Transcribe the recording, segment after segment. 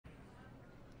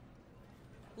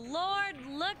Lord,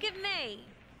 look at me.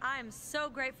 I am so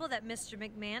grateful that Mr.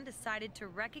 McMahon decided to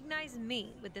recognize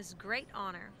me with this great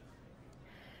honor.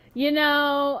 You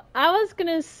know, I was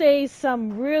gonna say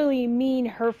some really mean,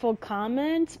 hurtful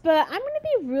comments, but I'm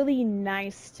gonna be really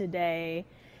nice today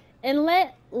and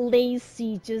let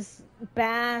Lacey just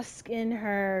bask in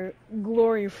her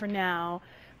glory for now,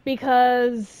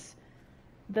 because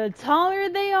the taller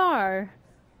they are,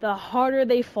 the harder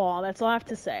they fall. That's all I have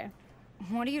to say.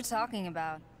 What are you talking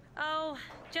about? Oh,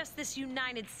 just this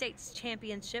United States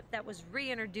Championship that was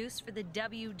reintroduced for the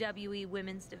WWE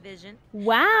Women's Division.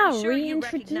 Wow, I'm sure you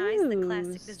recognize the classic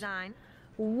reintroduced. design.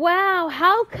 Wow,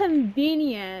 how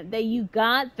convenient that you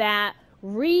got that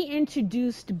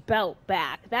reintroduced belt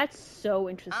back. That's so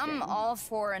interesting. I'm all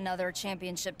for another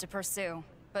championship to pursue,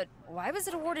 but why was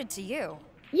it awarded to you?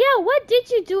 Yeah, what did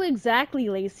you do exactly,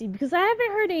 Lacey? Because I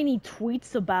haven't heard any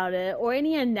tweets about it or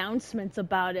any announcements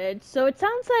about it. So it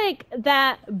sounds like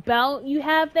that belt you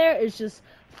have there is just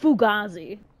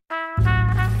fugazi.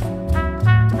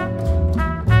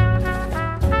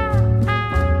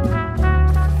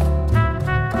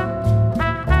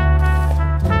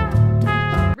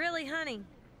 Really, honey?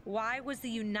 Why was the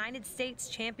United States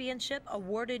Championship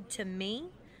awarded to me?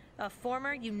 A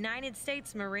former United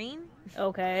States Marine?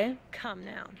 Okay. Come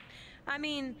now. I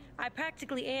mean, I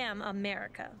practically am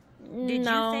America. Did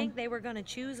No. you think they were gonna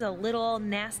choose a little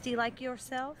nasty like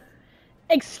yourself?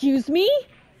 Excuse me?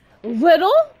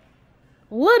 Little?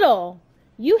 Little?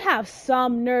 You have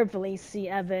some nerve, Lacey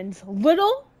Evans.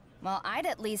 Little? Well, I'd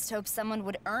at least hope someone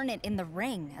would earn it in the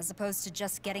ring, as opposed to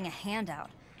just getting a handout.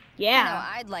 Yeah. I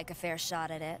know I'd like a fair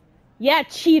shot at it. Yeah,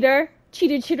 cheater.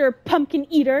 Cheater, pumpkin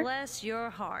eater. Bless your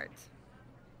heart.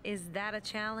 Is that a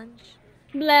challenge?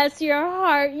 Bless your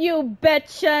heart, you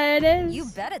betcha it is. You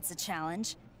bet it's a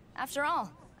challenge. After all,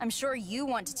 I'm sure you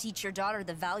want to teach your daughter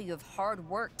the value of hard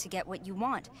work to get what you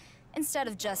want, instead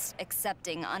of just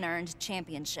accepting unearned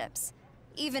championships,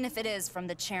 even if it is from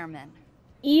the chairman.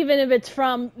 Even if it's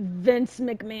from Vince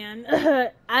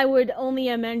McMahon. I would only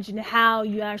imagine how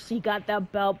you actually got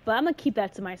that belt, but I'm gonna keep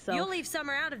that to myself. You'll leave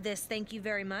Summer out of this, thank you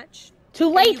very much. Too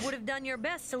And late! you would have done your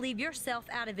best to leave yourself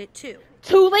out of it too.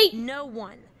 Too late! No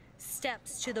one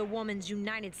steps to the Women's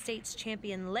United States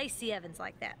Champion Lacey Evans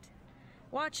like that.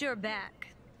 Watch your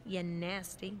back, you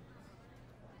nasty.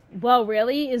 Well,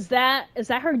 really? Is that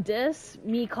her diss?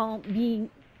 Me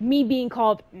being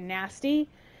called nasty?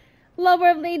 Lover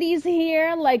of ladies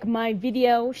here, like my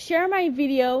video, share my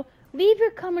video, leave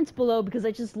your comments below because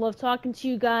I just love talking to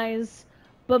you guys.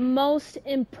 But most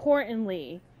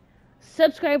importantly,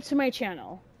 subscribe to my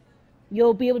channel.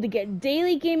 You'll be able to get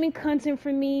daily gaming content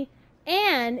from me,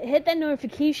 and hit that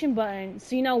notification button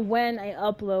so you know when I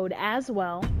upload as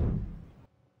well.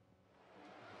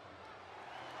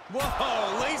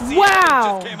 Whoa, Lacey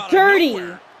Wow, just came out of dirty.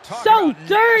 nowhere. Talk So about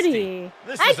dirty. nasty.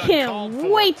 This I is can't uncalled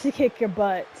for. wait to kick your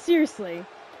butt. Seriously.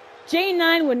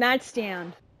 J9 would not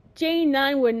stand.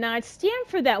 J9 would not stand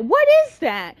for that. What is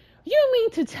that? You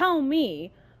mean to tell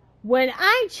me when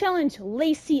I challenge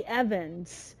Lacey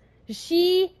Evans,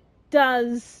 she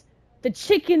does the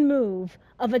chicken move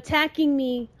of attacking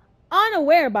me,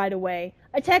 unaware by the way,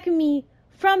 attacking me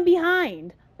from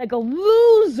behind, like a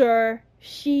loser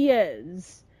she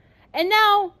is. And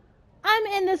now, I'm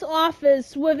in this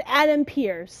office with Adam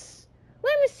Pearce.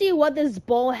 Let me see what this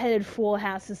bald-headed fool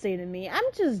has to say to me. I'm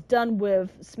just done with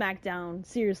SmackDown.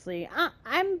 Seriously,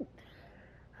 I'm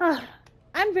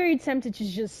very tempted to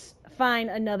just find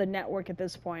another network at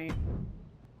this point.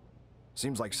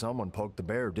 Seems like someone poked the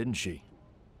bear, didn't she?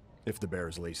 If the bear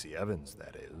is Lacey Evans,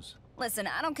 that is. Listen,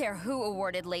 I don't care who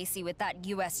awarded Lacey with that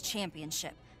U.S.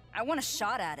 championship. I want a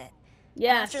shot at it.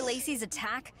 Yes. After Lacey's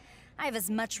attack, I have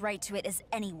as much right to it as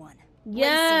anyone.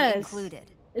 Yes. Lacey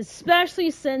included.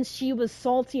 Especially since she was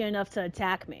salty enough to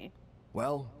attack me.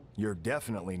 Well, you're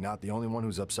definitely not the only one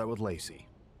who's upset with Lacey.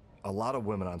 A lot of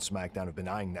women on SmackDown have been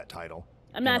eyeing that title.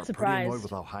 I'm not and are pretty annoyed surprised.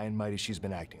 with how high and mighty she's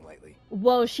been acting lately.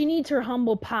 Well, she needs her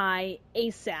humble pie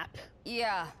ASAP.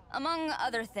 Yeah, among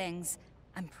other things.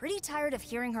 I'm pretty tired of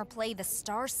hearing her play the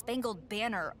Star-Spangled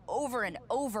Banner over and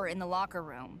over in the locker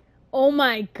room. Oh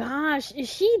my gosh, is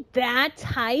she that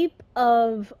type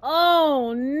of...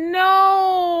 Oh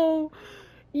no!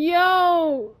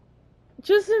 Yo!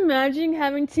 Just imagine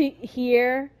having to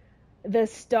hear the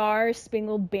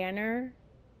Star-Spangled Banner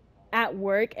at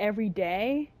work every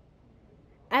day.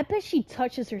 I bet she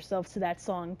touches herself to that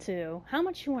song too. How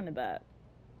much you want to bet?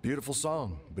 Beautiful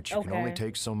song, but you can only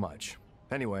take so much.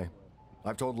 Anyway,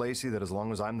 I've told Lacey that as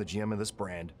long as I'm the GM of this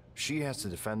brand, she has to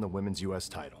defend the women's U.S.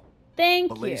 title. Thank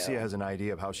But you. Lacey has an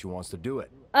idea of how she wants to do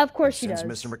it. Of course she Since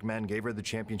does. Mr. McMahon gave her the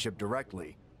championship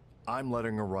directly, I'm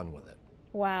letting her run with it.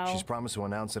 Wow. She's promised to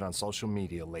announce it on social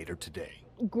media later today.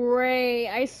 Great.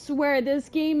 I swear, this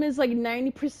game is like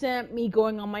 90% me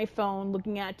going on my phone,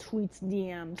 looking at tweets and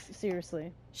DMs.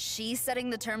 Seriously. She's setting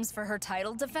the terms for her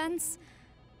title defense?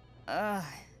 Ugh,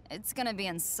 it's gonna be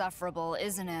insufferable,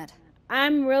 isn't it?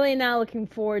 I'm really not looking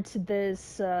forward to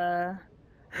this, to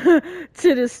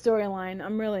this storyline.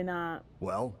 I'm really not.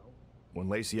 Well, when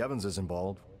Lacey Evans is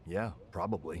involved, yeah,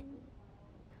 probably.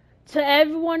 To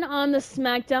everyone on the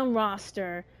SmackDown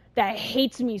roster that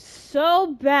hates me so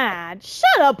bad,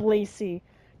 shut up, Lacey.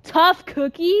 Tough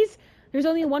cookies? There's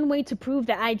only one way to prove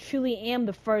that I truly am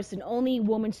the first and only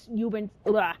woman you've been...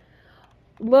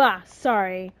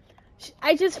 sorry.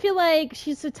 I just feel like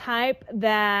she's the type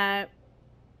that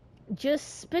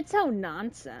just spits out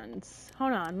nonsense.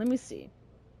 Hold on, let me see.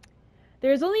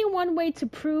 There's only one way to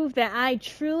prove that I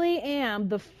truly am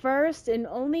the first and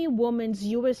only woman's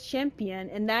U.S. champion,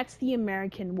 and that's the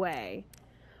American way.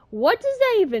 What does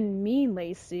that even mean,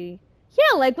 Lacey?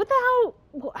 Yeah, like, what the hell?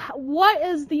 What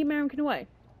is the American way?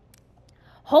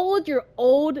 Hold your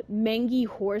old mangy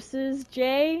horses,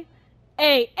 Jay.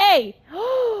 Hey!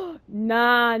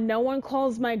 Nah, no one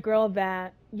calls my girl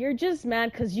that. You're just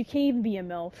mad because you can't even be a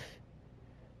MILF.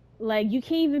 Like, you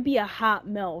can't even be a hot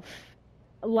MILF.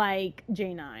 Like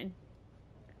J9.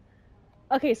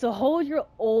 Okay, so hold your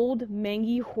old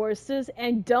mangy horses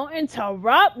and don't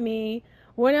interrupt me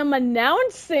when I'm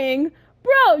announcing.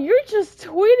 Bro, you're just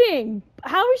tweeting.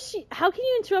 How can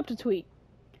you interrupt a tweet?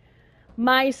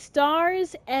 My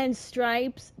Stars and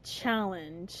Stripes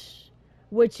challenge,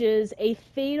 which is a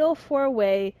fatal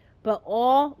 4-way, but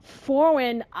all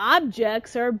foreign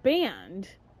objects are banned.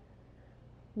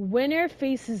 Winner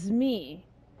faces me,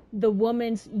 the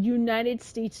women's United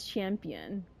States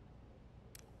champion.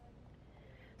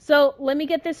 So let me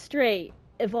get this straight.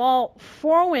 If all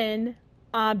foreign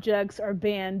objects are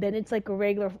banned, then it's like a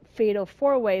regular fatal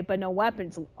 4-way, but no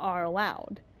weapons are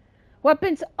allowed.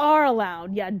 Weapons are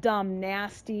allowed. Yeah, dumb,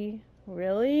 nasty.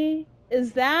 Really?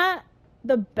 Is that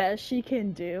the best she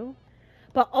can do?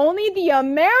 But only the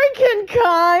American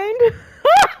kind?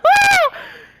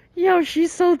 Yo,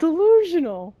 she's so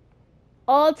delusional.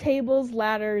 All tables,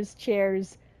 ladders,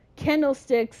 chairs,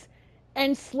 candlesticks,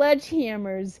 and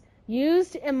sledgehammers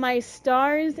used in my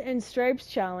Stars and Stripes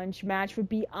challenge match would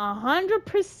be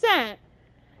 100%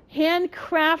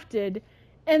 handcrafted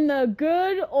in the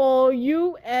good old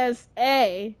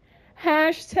USA.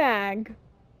 Hashtag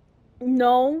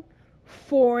no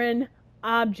foreign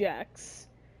objects.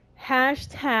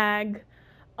 Hashtag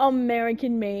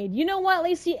American made. You know what,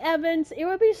 Lacey Evans? It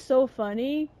would be so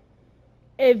funny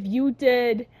if you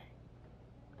did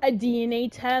a DNA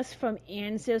test from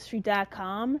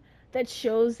Ancestry.com that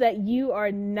shows that you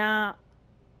are not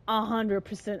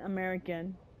 100%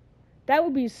 American. That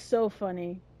would be so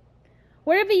funny.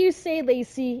 Whatever you say,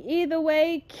 Lacey, either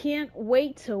way, can't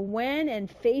wait to win and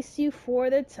face you for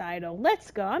the title. Let's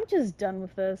go. I'm just done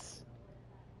with this.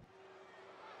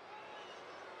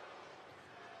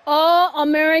 All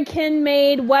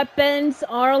American-made weapons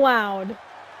are allowed.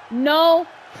 No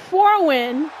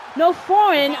foreign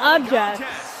objects.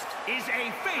 Is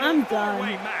a fatal I'm done.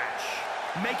 four-way match.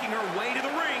 Making her way to the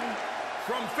ring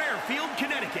from Fairfield,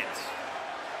 Connecticut,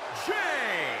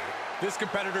 Jay. This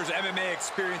competitor's MMA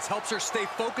experience helps her stay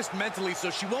focused mentally so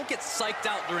she won't get psyched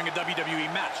out during a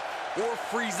WWE match or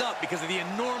freeze up because of the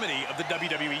enormity of the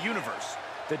WWE universe.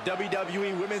 The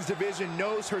WWE Women's Division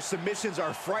knows her submissions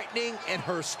are frightening and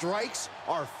her strikes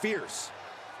are fierce.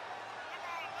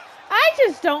 I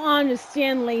just don't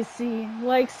understand Lacey.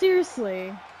 Like,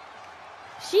 seriously.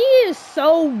 She is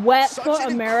so wet for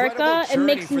America, it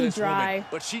makes me dry. Woman,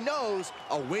 but she knows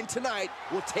a win tonight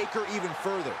will take her even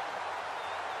further.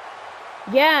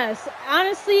 Yes,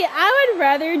 honestly, I would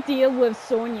rather deal with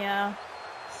Sonya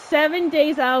 7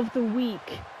 days out of the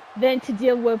week than to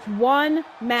deal with one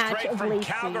match of Lacey.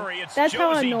 Calgary, that's Josie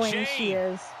how annoying Jane. she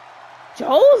is.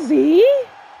 Josie?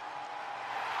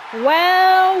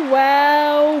 Well.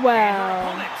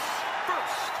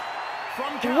 First,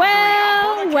 from Calgary,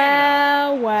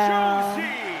 Well. Josie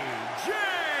Jane.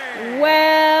 Take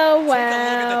a look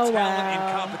at the talent in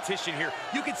competition here.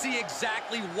 You can see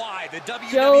exactly why the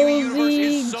WWE Universe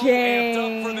is so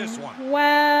amped up for this one.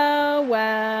 Well.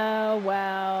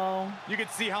 You can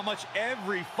see how much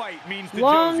every fight means to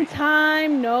Long Josie.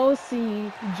 time no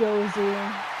see, Josie.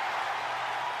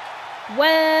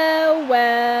 Well.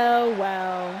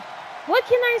 What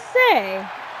can I say?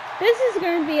 This is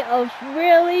going to be a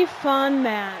really fun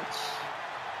match.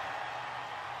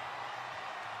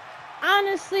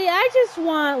 Honestly, I just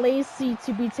want Lacey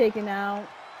to be taken out.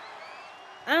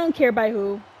 I don't care by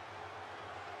who.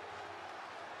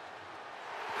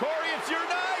 Corey, it's your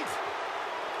night.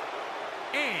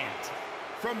 And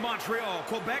from Montreal,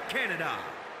 Quebec, Canada,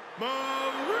 Maurice.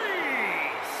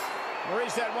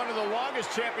 Maurice had one of the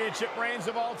longest championship reigns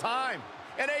of all time.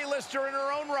 An A-lister in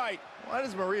her own right. Why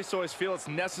does Maurice always feel it's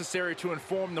necessary to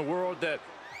inform the world that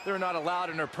they're not allowed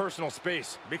in her personal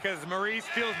space? Because Maurice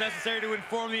feels necessary to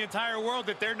inform the entire world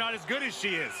that they're not as good as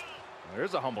she is.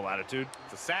 There's a humble attitude.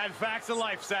 It's a sad facts of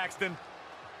life, Saxton.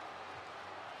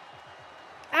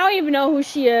 I don't even know who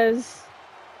she is.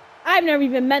 I've never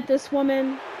even met this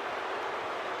woman.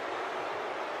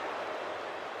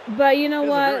 But you know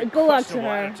what? Good luck to her.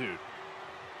 Attitude.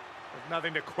 There's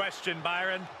nothing to question,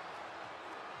 Byron.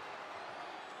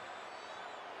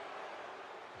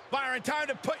 Byron, time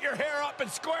to put your hair up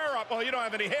and square up. Well, you don't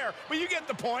have any hair, but you get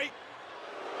the point.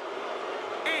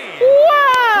 And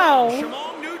Wow!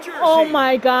 Shimon, New Jersey, Oh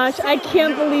my gosh, I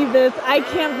can't believe this. I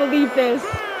can't believe this.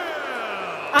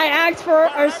 I asked for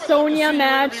a Sonya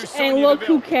match, and look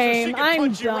who came.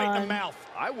 I'm done.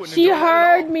 She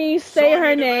heard me say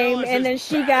her name, and then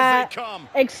she got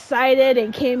excited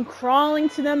and came crawling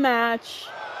to the match.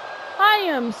 I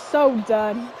am so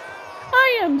done.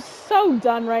 I am so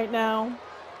done right now.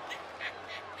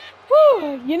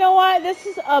 Whew, you know what? This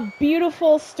is a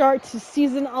beautiful start to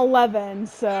season 11,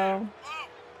 so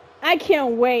I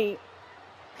can't wait.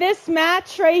 This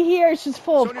match right here is just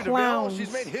full of clowns.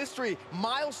 She's made history.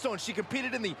 Milestone. She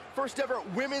competed in the first ever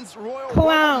Women's Royal Rumble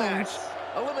Clowns. match.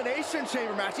 Elimination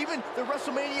Chamber match. Even the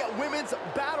WrestleMania Women's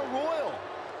Battle Royal.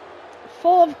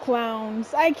 Full of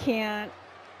clowns. I can't.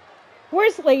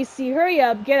 Where's Lacey? Hurry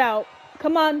up. Get out.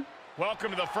 Come on.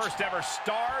 Welcome to the first ever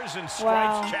Stars and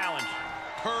Stripes Challenge.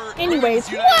 Anyways,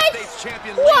 what?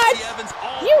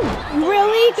 You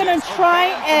really gonna try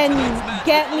and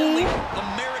get me?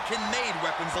 American-made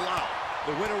weapons allowed.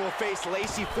 The winner will face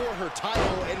Lacey for her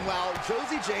title, and while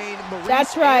Josie Jane, Maurice,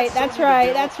 That's right. That's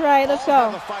right. That's right. Let's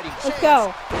go. Let's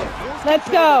go. Let's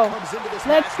go.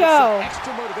 Let's go.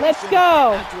 Let's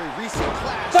go.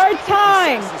 Third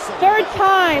time. Third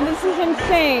time. This is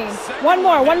insane. One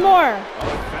more. One more.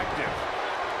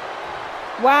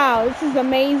 Wow, this is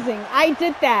amazing. I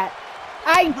did that.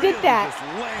 I did that.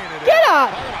 Get up.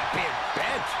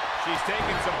 She's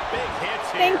taking some big hits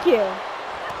here. Thank you.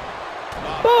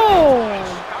 Boom.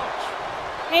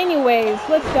 Anyways,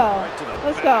 let's go.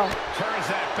 Let's go. Turns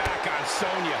that back on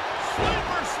Sonya.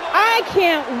 I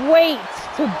can't wait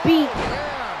to beat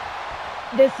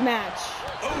this match.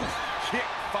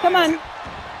 Come on.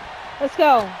 Let's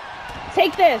go.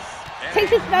 Take this. Take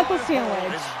this knuckle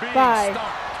sandwich. Bye.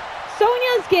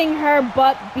 Sonya's getting her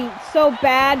butt beat so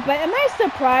bad, but am I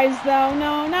surprised though?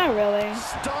 No, not really.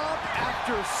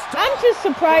 I'm just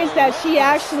surprised that she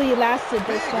actually lasted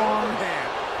this long.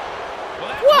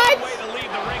 What?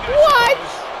 What?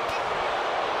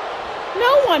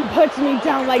 No one puts me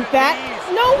down like that.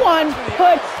 No one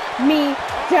puts me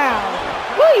down.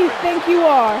 Who do you think you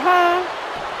are, huh?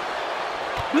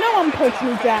 No one puts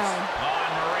me down.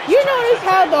 You notice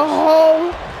how the whole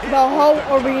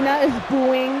arena is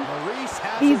booing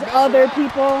these other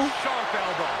people?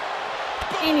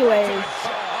 Anyways,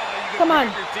 come on,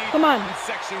 come on,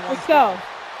 let's go.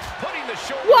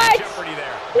 What?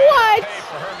 What?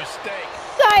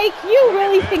 Psych, you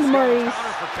really think, Maurice?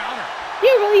 You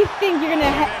really think you're gonna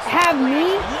have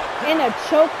me in a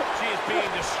choke?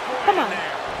 Come on,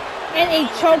 in a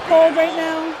chokehold right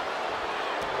now?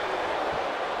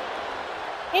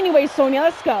 Anyway, Sonya,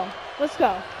 let's go. Let's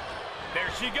go. There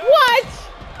she goes. What?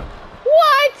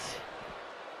 What?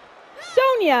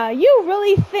 Sonya, you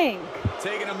really think?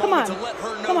 Taking a Come on. moment to let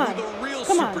her know Come on. who the real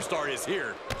Come on. superstar is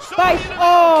here. Bye.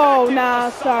 Oh, nah,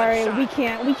 sorry. We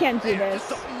can't do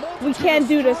this. We can't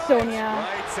do this, Sonya.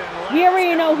 We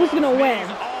already know who's gonna win.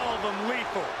 All of them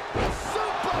lethal.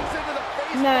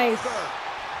 Nice.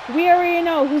 We already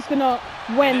know who's gonna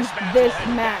win this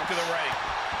match.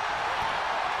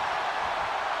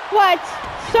 What?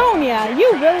 Sonya,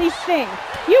 you really think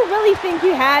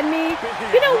you had me?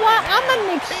 You know what? I'm gonna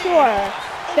make sure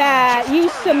that you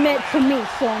submit to me,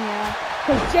 Sonya.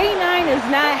 Because J9 is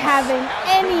not having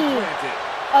any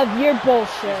of your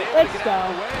bullshit. Let's go.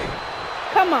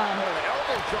 Come on.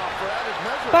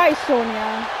 Bye,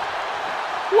 Sonya.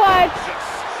 What?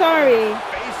 Sorry.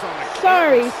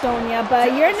 Sorry, Sonya,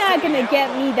 but you're not gonna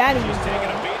get me that easily.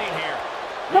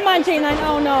 Come on, J9.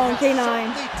 Oh no,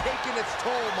 J9.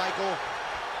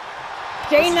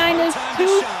 J9 is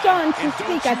too stunned to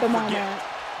speak at the moment.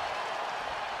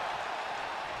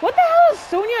 What the hell is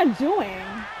Sonya doing?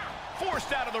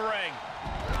 Forced out of the ring.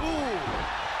 Ooh.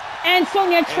 And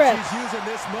Sonya trips. And she's using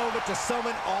this moment to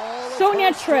summon all of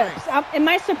Sonya her trips. Am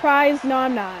I surprised? No,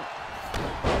 I'm not.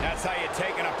 That's how you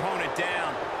take an opponent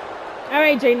down. All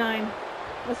right, J9.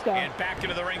 Let's go. And back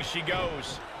into the ring she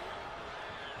goes.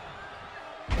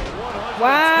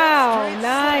 Wow,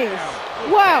 nice.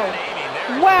 Wow.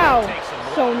 Wow.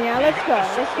 Sonya, let's go.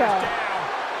 Let's go.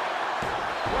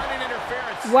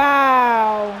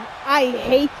 Wow. I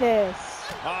hate this.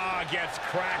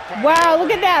 Wow,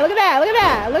 look at that. Look at that. Look at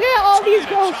that. Look at all these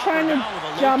girls trying to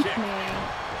jump me.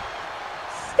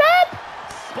 Stop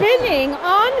spinning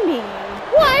on me.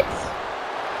 What?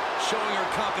 Showing her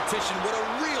competition what a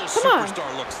real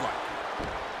superstar looks like.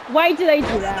 Why did I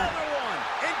do that?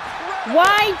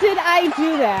 Why did I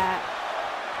do that?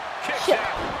 Shit.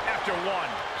 After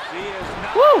one. She is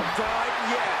not done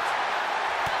yet.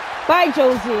 Bye,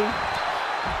 Josie.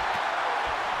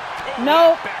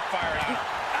 Nope.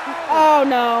 Oh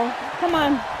no. Come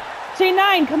on.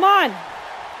 J9, come on.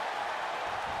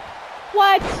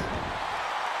 What?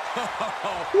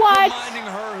 What? Reminding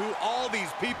her who all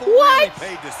these people What?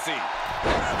 really paid to see.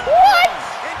 What?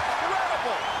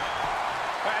 Incredible.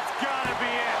 That's gotta be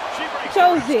it. She breaks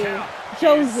Josie. the count.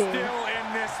 Josie. She's still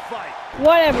in this fight.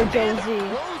 Whatever,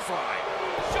 Josie. Clothesline.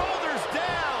 Shoulders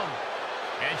down.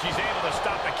 And she's able to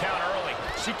stop the count early.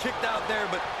 She kicked out there,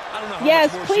 but I don't know how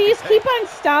Yes, much more please she could keep take. on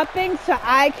stopping so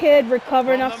I could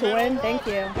recover enough to win. Thank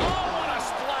you. Oh, what a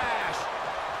splash.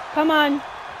 Come on.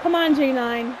 Come on,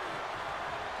 J9.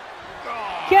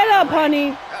 Get up,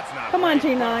 honey. That's not Come on,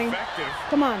 great, J9. but effective.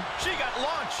 Come on. She got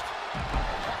launched.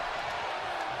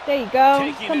 There you go.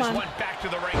 Taking Come this on. one back to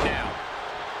the ring now.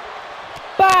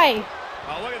 Bye.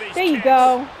 Oh, look at these There you kicks.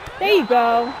 go. There you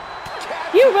go.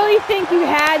 You really think you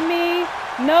had me?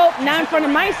 Nope, not in front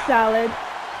of my salad.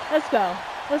 Let's go.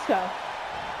 Let's go.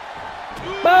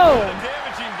 Ooh, Boom. a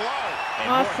damaging blow. And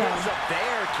more Awesome. hits up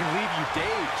there can leave you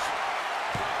dazed.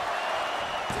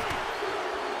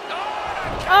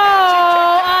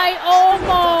 Oh, I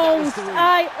almost.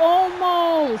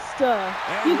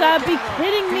 You gotta be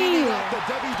kidding me. The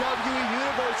WWE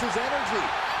Universe's energy.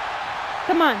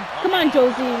 Come on,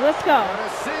 Josie. Let's go.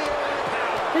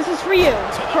 This is for you.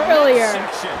 For earlier.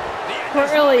 For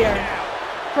earlier.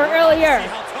 For earlier. See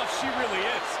how tough she really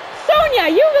is. Sonya,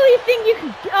 you really think you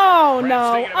could? Oh Ref's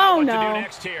no. thinking about Oh what to do no.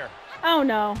 next here. Oh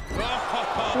no.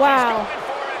 Oh, Wow. she's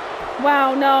going for it.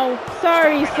 Wow, no.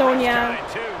 Sorry, Sonya.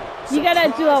 You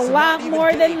gotta do a lot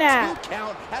more than that.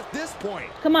 Count at this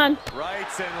point. Come on.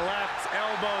 Rights and lefts,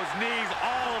 elbows, knees,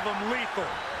 all of them lethal.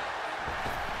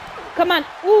 Come on.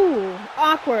 Ooh.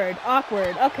 Awkward.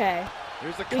 Okay.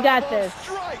 Here's a We got combo this.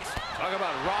 strikes. Talk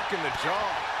about rocking the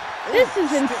jaw. This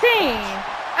is insane.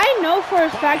 I know for a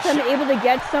fact I'm able to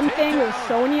get something with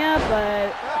Sonya,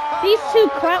 but these two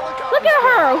clowns. Look at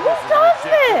her. Who does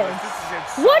this?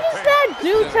 What does that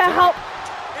do to help?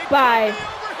 Bye.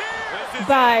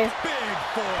 Bye.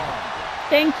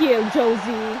 Thank you,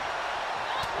 Josie.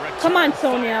 Come on,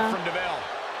 Sonya.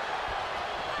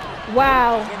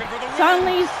 Wow.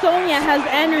 Suddenly, Sonya has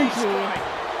energy.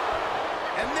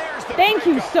 Thank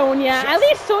you, Sonya. At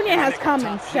least Sonya has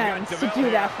common sense to do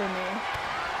that for me.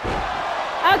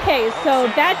 Okay, so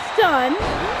that's done.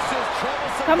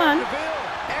 Come on.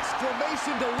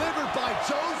 Exclamation delivered by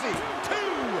Josie.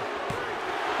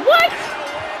 2. What?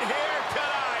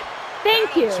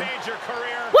 Thank you.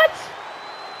 What?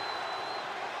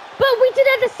 But we did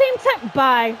it at the same time.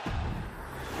 Bye.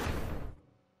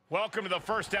 Welcome to the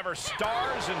first ever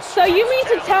Stars and So you mean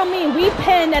to tell me we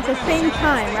pinned at the same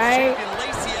time, right?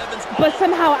 But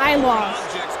somehow I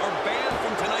lost.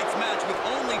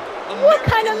 What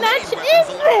kind of match is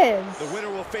this? The winner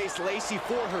will face Lacey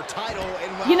for her title.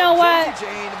 And You know what?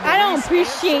 I don't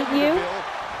appreciate you,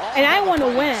 and I want to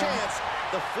win.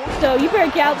 So you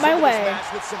better get out my way.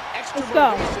 Let's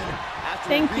go.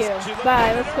 Thank you.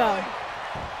 Bye. Let's go.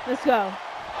 Let's go.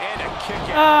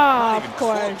 Oh, of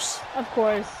course. Of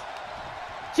course.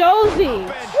 Josie.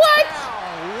 What?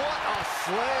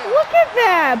 Look at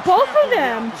that. Both of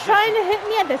them trying to hit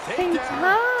me at the same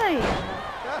time.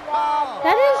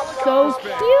 That is so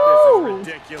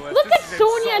cute. Look at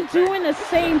Sonya doing the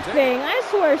same thing. I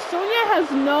swear, Sonya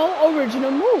has no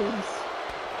original moves.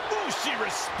 She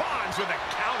responds with a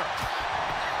counter.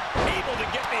 Able to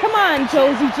get Come on,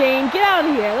 Josie Jane. Get out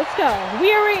of here. Let's go.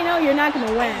 We already know you're not going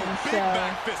to win, so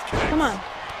come on.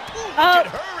 Oh,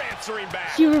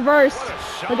 she reversed.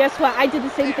 But guess what? I did the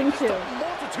same thing, too.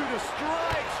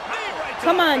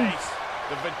 Come on.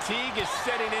 The fatigue is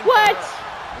setting in. What?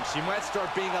 And she might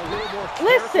start being a little more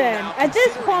Listen, at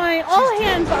this point, all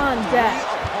hands on deck.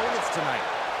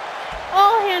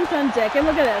 All hands on deck. And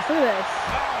look at this. Look at this.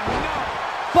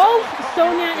 Both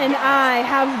Sonya and I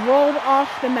have rolled off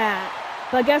the mat.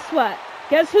 But guess what?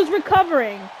 Guess who's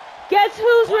recovering? Guess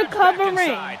who's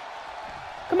recovering?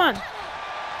 Come on.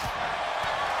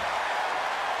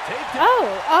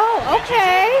 Oh,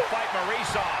 okay.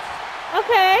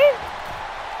 Okay.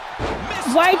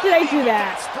 Why did I do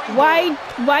that?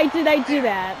 Why did I do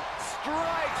that?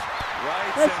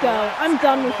 Let's go. I'm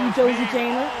done with you, Josie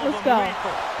Jane. Let's go.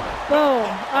 Boom.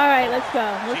 All right, let's go.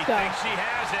 Let's go. She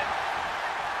has it.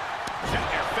 Check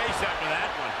your face after that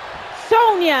one.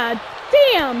 Sonya.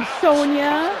 Damn,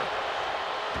 Sonya.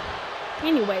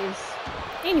 Anyways.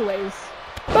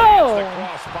 Boom.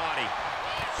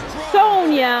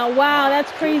 Sonya. Wow,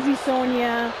 that's crazy,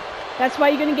 Sonya. That's why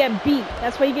you're gonna get beat.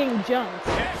 That's why you're getting jumped.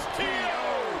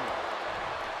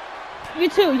 You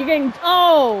too. You're getting.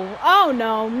 Oh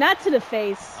no, not to the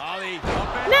face.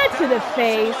 Not to the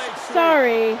face.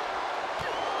 Sorry.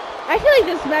 I feel like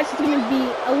this match is gonna be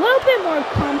a little bit more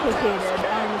complicated,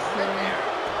 honestly.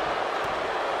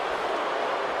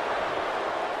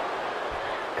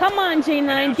 Come on,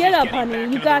 J9, get up,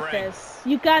 honey. You got this.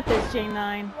 You got this,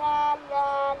 J9.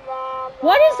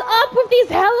 What is up with these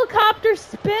helicopter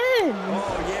spins?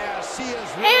 Oh, yeah, she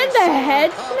is really and the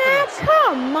head snap?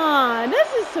 Come on. This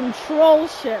is some troll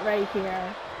shit right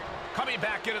here. Coming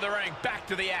back into the ring, back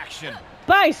to the action.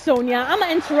 Bye, Sonya. I'm going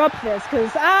to interrupt this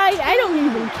because I don't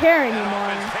even care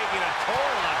anymore.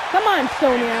 Come on,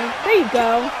 Sonya. There you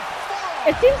go.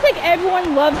 It seems like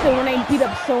everyone loves it when I beat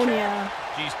up Sonya.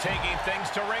 She's taking things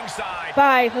to ringside.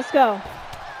 Bye. Let's go.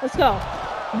 Let's go.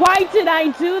 Why did I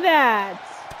do that?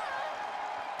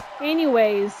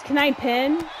 Anyways, can I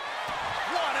pin?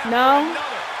 No?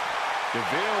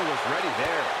 DeVille was ready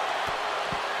there.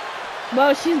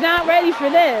 Well, she's not ready for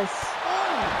this.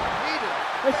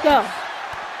 Let's go.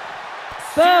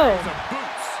 Boom.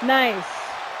 Nice.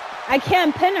 I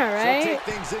can't pin her, right? She'll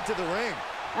take things into the ring.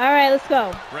 All right, let's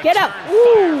go. Get up.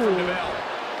 Ooh.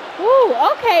 Ooh,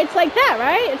 okay, it's like that,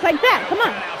 right? It's like that. Come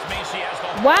on.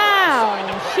 Wow,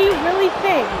 she really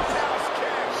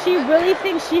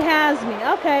thinks she has me.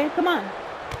 Okay, come on.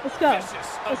 Let's go.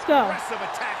 Let's go.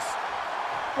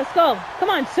 Let's go. Come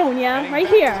on, Sonya. Right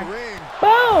here.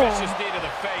 Boom.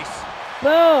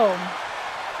 Boom.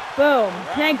 Boom.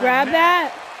 Can I grab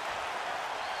that?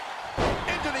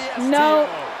 No.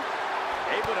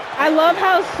 I love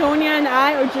how Sonya and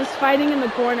I are just fighting in the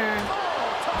corner.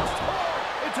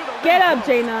 Get up,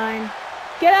 J9.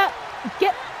 Get up.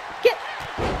 Get.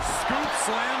 Scoop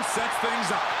slam sets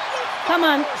things up. Come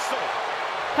on.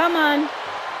 Come on.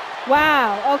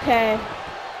 Wow, okay.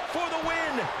 For the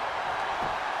win.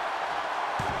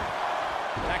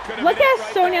 Look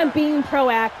at Sonya being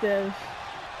proactive.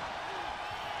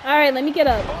 All right, let me get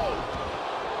up.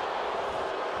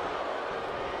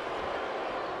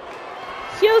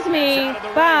 Excuse me.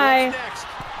 Bye.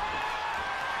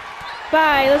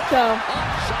 Bye, let's go.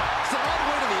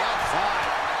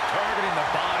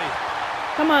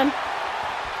 Come on.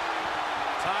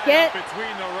 Get.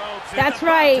 That's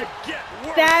right.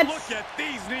 That's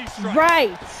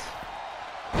right.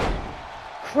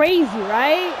 Crazy,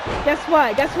 right? Guess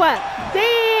what? Guess what?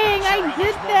 Dang, I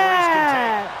did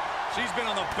that. She's been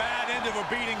on the bad end of a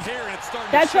beating here, and it's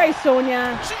starting. That's right,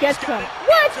 Sonya. Get some.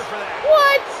 What?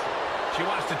 What? She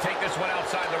wants to take this one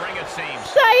outside the ring, it seems.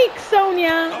 Psych,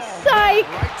 Sonya. Psych.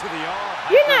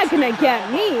 You're not gonna get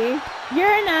me.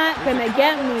 You're not gonna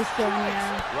get me,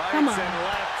 Sonya. Come on.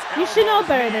 You should know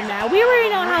better than that. We already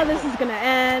know how this is gonna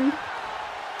end.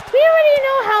 We already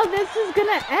know how this is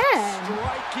gonna end.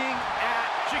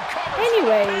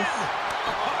 Anyways.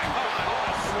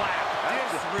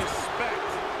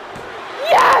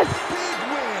 Yes!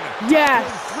 Yes!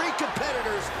 3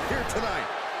 competitors here tonight.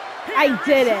 I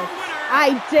did it.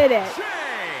 I did it.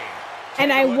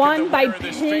 And I won by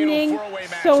pinning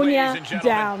Sonya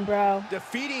down, bro.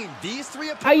 Defeating these 3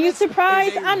 opponents. Are you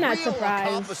surprised? Is a I'm not real surprised.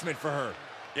 accomplishment for her.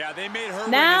 Yeah, they made her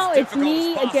Now it's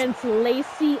me against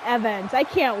Lacey Evans. I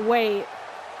can't wait.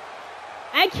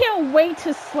 I can't wait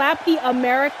to slap the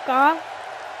America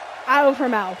out of her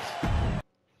mouth.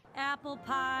 Apple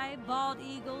pie, bald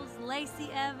eagles, Lacey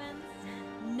Evans.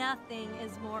 Nothing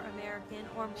is more American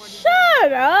or more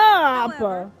Shut up!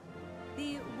 However,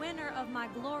 the winner of my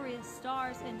glorious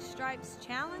Stars and Stripes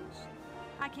challenge,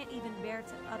 I can't even bear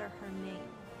to utter her name.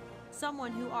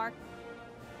 Someone who our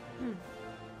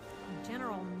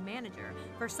general manager,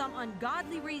 for some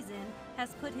ungodly reason,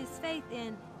 has put his faith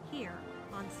in here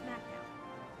on SmackDown.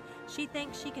 She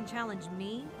thinks she can challenge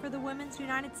me for the Women's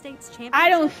United States Championship. I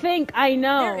don't think I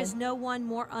know. There is no one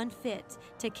more unfit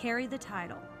to carry the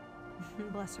title.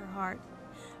 Bless her heart.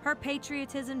 Her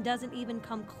patriotism doesn't even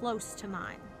come close to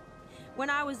mine. When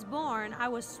I was born, I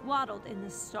was swaddled in the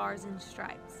Stars and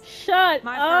Stripes. Shut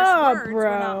My up, first words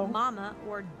bro. were not mama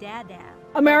or dada.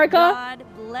 America? God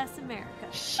bless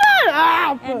America. Shut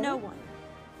up! And no one,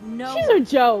 No She's a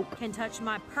joke. can touch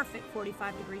my perfect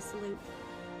 45-degree salute.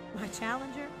 My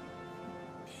challenger?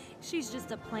 She's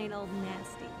just a plain old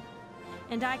nasty.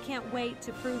 And I can't wait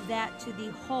to prove that to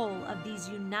the whole of these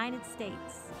United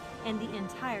States and the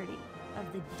entirety of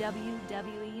the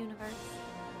WWE Universe.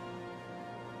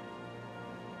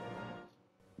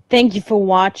 Thank you for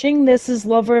watching. This is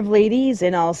Lover of Ladies,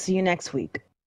 and I'll see you next week.